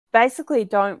basically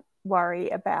don't worry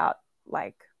about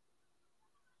like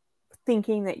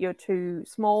thinking that you're too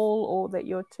small or that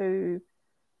you're too,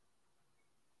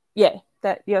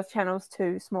 that your channel's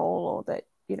too small or that,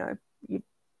 you know, you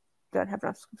don't have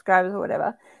enough subscribers or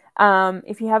whatever.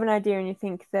 If you have an idea and you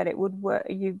think that it would work,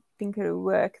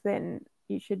 then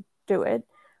you should do it.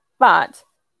 But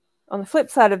on the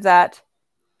flip side of that,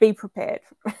 be prepared.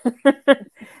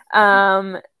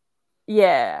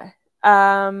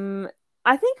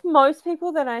 I think most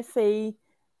people that I see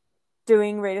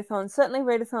doing readathons, certainly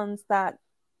readathons that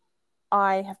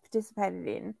I have participated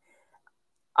in,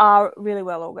 are really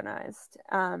well organized,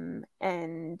 and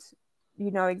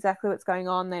you know exactly what's going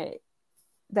on. They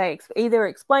either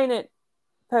explain it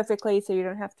perfectly so you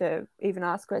don't have to even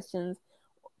ask questions,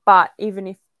 but even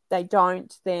if they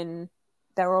don't, then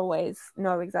they'll always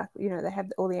know exactly, you know, they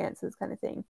have all the answers kind of thing.